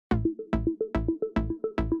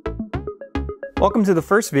Welcome to the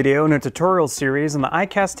first video in a tutorial series on the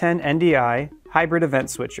iCAST10 NDI hybrid event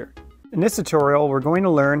switcher. In this tutorial, we're going to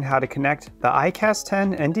learn how to connect the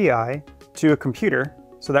iCAST10 NDI to a computer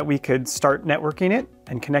so that we could start networking it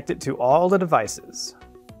and connect it to all the devices.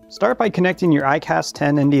 Start by connecting your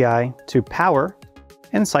iCAST10 NDI to power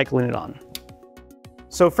and cycling it on.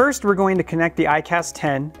 So first, we're going to connect the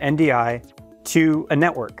iCAST10 NDI to a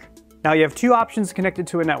network. Now you have two options connected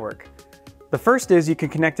to a network. The first is you can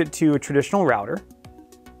connect it to a traditional router,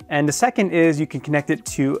 and the second is you can connect it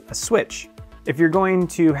to a switch. If you're going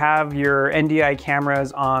to have your NDI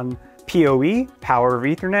cameras on PoE, Power over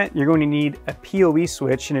Ethernet, you're going to need a PoE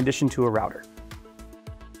switch in addition to a router.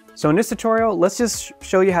 So in this tutorial, let's just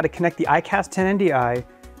show you how to connect the iCAST10 NDI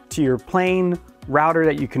to your plain router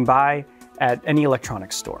that you can buy at any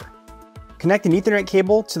electronics store. Connect an Ethernet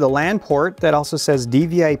cable to the LAN port that also says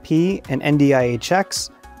DVIP and NDI-HX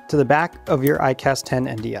to the back of your iCAST10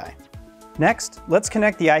 NDI. Next, let's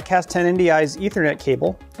connect the iCAST10 NDI's Ethernet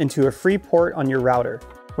cable into a free port on your router.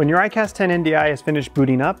 When your iCAST10 NDI is finished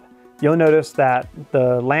booting up, you'll notice that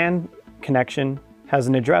the LAN connection has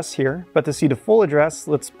an address here, but to see the full address,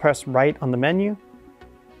 let's press right on the menu,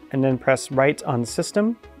 and then press right on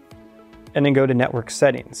System, and then go to Network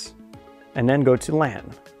Settings, and then go to LAN.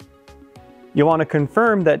 You'll want to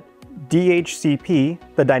confirm that DHCP,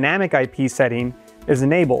 the dynamic IP setting, is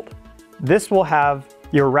enabled. This will have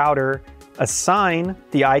your router assign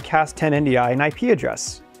the iCAST10 NDI an IP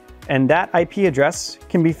address, and that IP address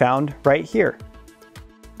can be found right here.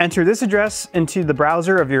 Enter this address into the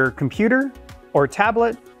browser of your computer or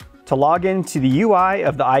tablet to log into the UI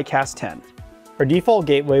of the iCAST10. Our default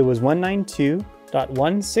gateway was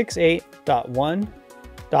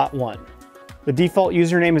 192.168.1.1. The default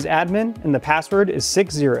username is admin and the password is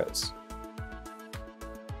 6 zeros.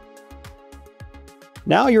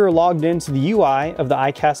 Now you're logged into the UI of the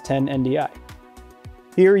iCAST10 NDI.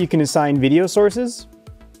 Here you can assign video sources,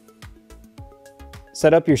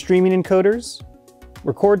 set up your streaming encoders,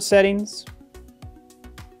 record settings,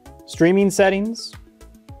 streaming settings,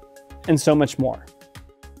 and so much more.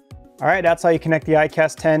 All right, that's how you connect the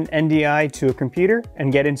iCAST10 NDI to a computer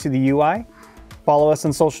and get into the UI. Follow us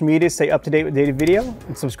on social media to stay up to date with Data Video,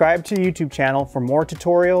 and subscribe to the YouTube channel for more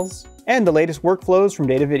tutorials and the latest workflows from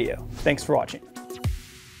Data Video. Thanks for watching.